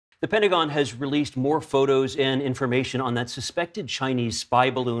The Pentagon has released more photos and information on that suspected Chinese spy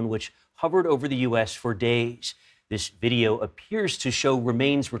balloon, which hovered over the U.S. for days. This video appears to show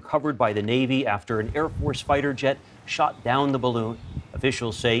remains recovered by the Navy after an Air Force fighter jet shot down the balloon.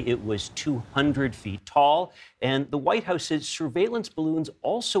 Officials say it was 200 feet tall, and the White House says surveillance balloons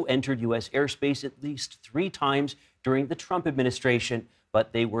also entered U.S. airspace at least 3 times during the Trump administration,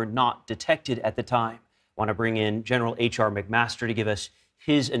 but they were not detected at the time. I want to bring in General H.R. McMaster to give us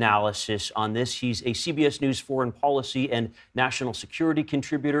his analysis on this. He's a CBS News foreign policy and national security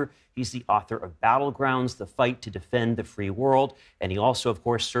contributor. He's the author of Battlegrounds, The Fight to Defend the Free World. And he also, of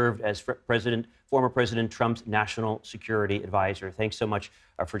course, served as former President Trump's national security advisor. Thanks so much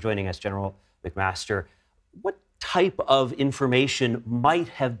for joining us, General McMaster. What type of information might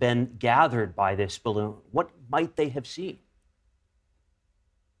have been gathered by this balloon? What might they have seen?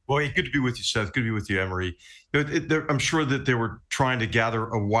 Well, good to be with you, Seth. Good to be with you, Emery. I'm sure that they were trying to gather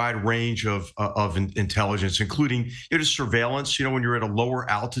a wide range of intelligence, including just surveillance. When you're at a lower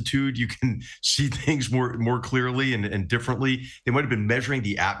altitude, you can see things more clearly and differently. They might have been measuring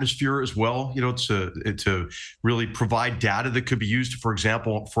the atmosphere as well, to really provide data that could be used, for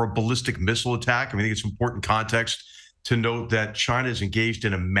example, for a ballistic missile attack. I think it's important context to note that China is engaged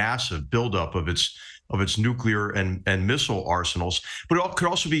in a massive buildup of its nuclear and missile arsenals, but it could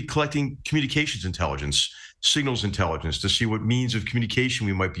also be collecting communications intelligence, signals intelligence, to see what means of communication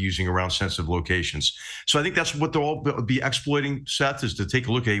we might be using around sensitive locations. So I think that's what they'll all be exploiting, Seth, is to take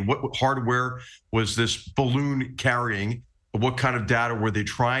a look at what hardware was this balloon carrying, what kind of data were they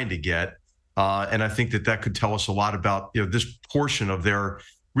trying to get, and I think that could tell us a lot about this portion of their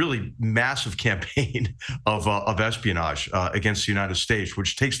really massive campaign of espionage against the United States,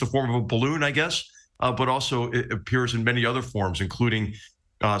 which takes the form of a balloon, I guess. But also it appears in many other forms, including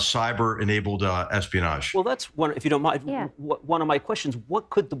cyber-enabled espionage. Well, that's one, if you don't mind, one of my questions. What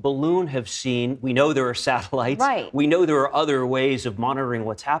could the balloon have seen? We know there are satellites. Right. We know there are other ways of monitoring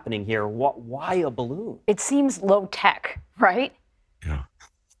what's happening here. Why a balloon? It seems low tech, right? Yeah.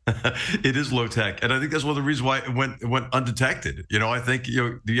 It is low tech, and I think that's one of the reasons why it went undetected. I think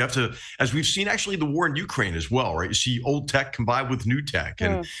you have to, as we've seen actually the war in Ukraine as well, right? You see old tech combined with new tech,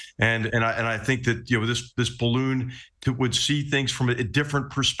 and I think that this balloon would see things from a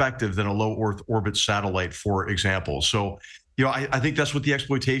different perspective than a low Earth orbit satellite, for example. So. I think that's what the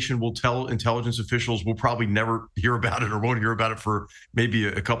exploitation will tell intelligence officials. We'll probably never hear about it or won't hear about it for maybe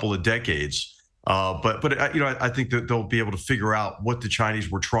a couple of decades. But I think that they'll be able to figure out what the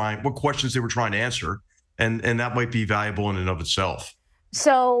Chinese were what questions they were trying to answer, and that might be valuable in and of itself.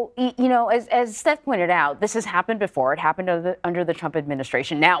 So, as Seth pointed out, this has happened before. It happened under the Trump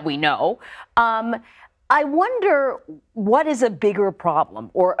administration. Now we know. I wonder what is a bigger problem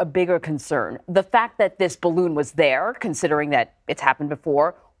or a bigger concern? The fact that this balloon was there, considering that it's happened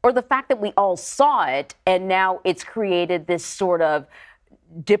before, or the fact that we all saw it and now it's created this sort of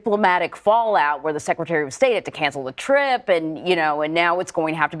diplomatic fallout where the Secretary of State had to cancel the trip and now it's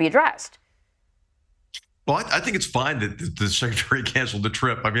going to have to be addressed. Well, I think it's fine that the Secretary canceled the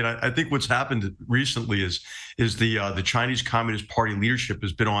trip. I think what's happened recently is the Chinese Communist Party leadership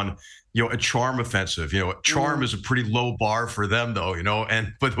has been on, a charm offensive. Charm is a pretty low bar for them, though,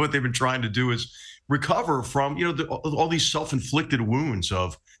 but what they've been trying to do is recover from, all these self-inflicted wounds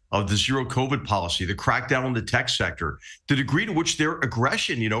of the zero COVID policy, the crackdown on the tech sector, the degree to which their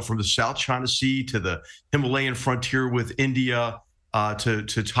aggression, from the South China Sea to the Himalayan frontier with India to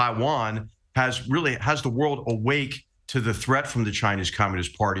Taiwan has the world awake to the threat from the Chinese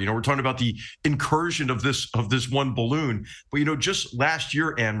Communist Party. We're talking about the incursion of this one balloon, but just last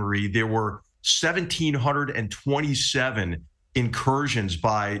year, Anne-Marie, there were 1,727 incursions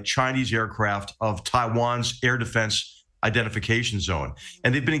by Chinese aircraft of Taiwan's air defense identification zone.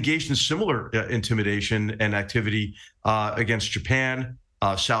 And they've been engaged in similar intimidation and activity against Japan,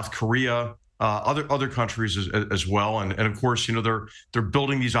 South Korea, other countries as well. And of course, they're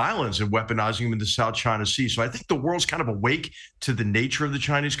building these islands and weaponizing them in the South China Sea. So I think the world's kind of awake to the nature of the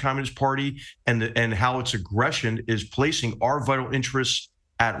Chinese Communist Party and how its aggression is placing our vital interests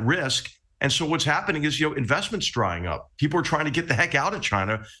at risk. And so what's happening is, investment's drying up. People are trying to get the heck out of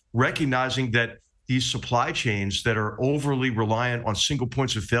China, recognizing that these supply chains that are overly reliant on single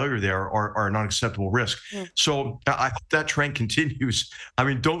points of failure there are an unacceptable risk. So I hope that trend continues.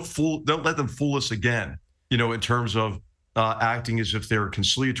 Don't let them fool us again, in terms of acting as if they're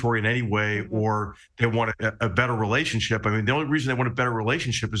conciliatory in any way or they want a better relationship. The only reason they want a better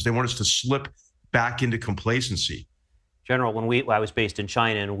relationship is they want us to slip back into complacency. General, I was based in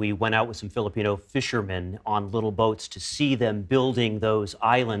China, and we went out with some Filipino fishermen on little boats to see them building those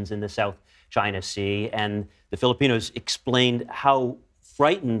islands in the South China Sea, and the Filipinos explained how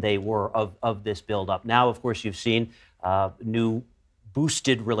frightened they were of this buildup. Now, of course, you've seen new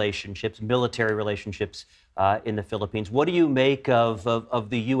boosted relationships, military relationships in the Philippines. What do you make of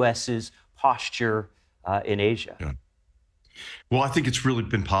the U.S.'s posture in Asia? Yeah. Well, I think it's really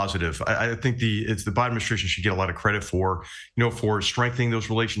been positive. I think the Biden administration should get a lot of credit for, for strengthening those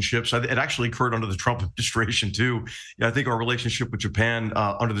relationships. It actually occurred under the Trump administration too. I think our relationship with Japan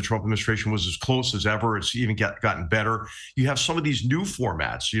under the Trump administration was as close as ever. It's even gotten better. You have some of these new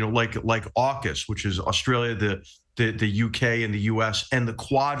formats, like AUKUS, which is Australia, the UK, and the US, and the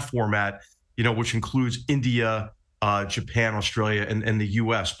Quad format, which includes India, Japan, Australia, and the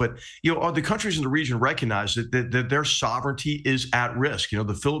U.S. But the countries in the region recognize that their sovereignty is at risk.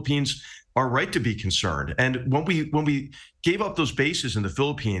 The Philippines are right to be concerned. And when we gave up those bases in the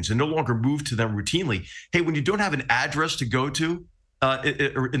Philippines and no longer moved to them routinely, hey, when you don't have an address to go to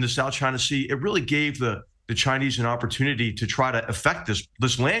in the South China Sea, it really gave the Chinese an opportunity to try to effect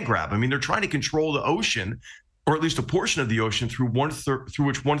this land grab. I mean, they're trying to control the ocean, or at least a portion of the ocean, through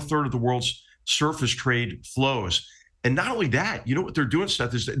which 1/3 of the world's surface trade flows. And not only that, what they're doing,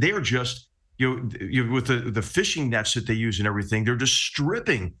 Seth, is they are just, with the fishing nets that they use and everything, they're just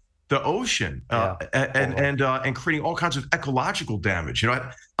stripping the ocean and creating all kinds of ecological damage.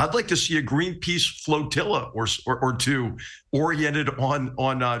 I'd like to see a Greenpeace flotilla or two oriented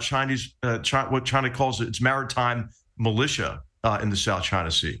on Chinese what China calls its maritime militia in the South China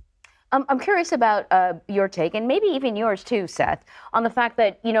Sea. I'm curious about your take, and maybe even yours too, Seth, on the fact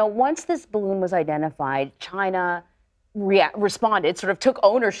that, once this balloon was identified, China responded, sort of took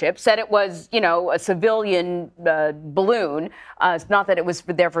ownership, said it was, a civilian balloon. It's not that it was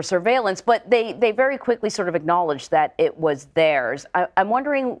there for surveillance, but they very quickly sort of acknowledged that it was theirs. I'm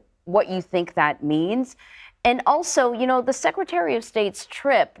wondering what you think that means. And also, the Secretary of State's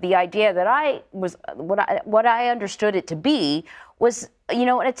trip, the idea that what I understood it to be was, an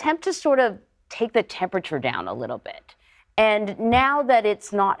attempt to sort of take the temperature down a little bit. And now that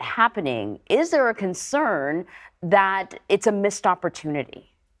it's not happening, is there a concern that it's a missed opportunity?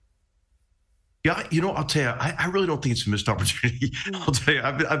 Yeah, I'll tell you, I really don't think it's a missed opportunity. I'll tell you,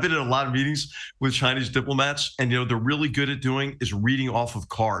 I've been in a lot of meetings with Chinese diplomats, and they're really good at doing is reading off of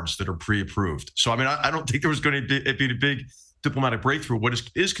cards that are pre-approved. So, I mean, I don't think there was going to be a big diplomatic breakthrough. What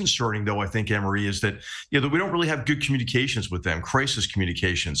is concerning, though, I think, Anne-Marie, is that that we don't really have good communications with them, crisis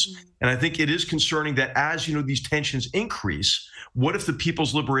communications. And I think it is concerning that as these tensions increase, what if the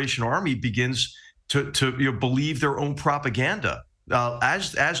People's Liberation Army begins to believe their own propaganda?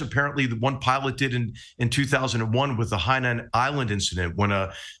 As apparently the one pilot did in 2001 with the Hainan Island incident, when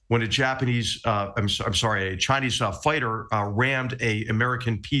a Chinese fighter rammed a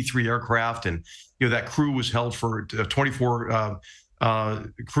American P-3 aircraft, and that crew was held for 24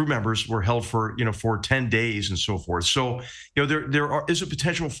 crew members were held for 10 days and so forth. So there is a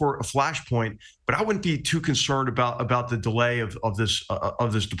potential for a flashpoint, but I wouldn't be too concerned about the delay of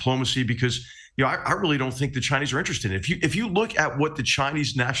this diplomacy, because I really don't think the Chinese are interested. If you look at what the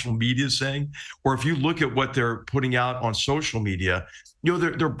Chinese national media is saying, or if you look at what they're putting out on social media,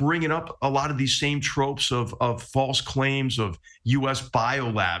 they're bringing up a lot of these same tropes of false claims of U.S.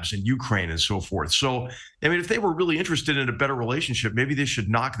 biolabs in Ukraine and so forth. So, I mean, if they were really interested in a better relationship, maybe they should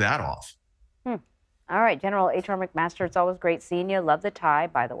knock that off. All right, General H.R. McMaster, it's always great seeing you. Love the tie,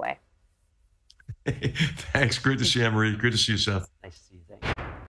 by the way. Thanks. Great to see you, Anne-Marie. Good to see you, Seth. Nice to see you. Thanks.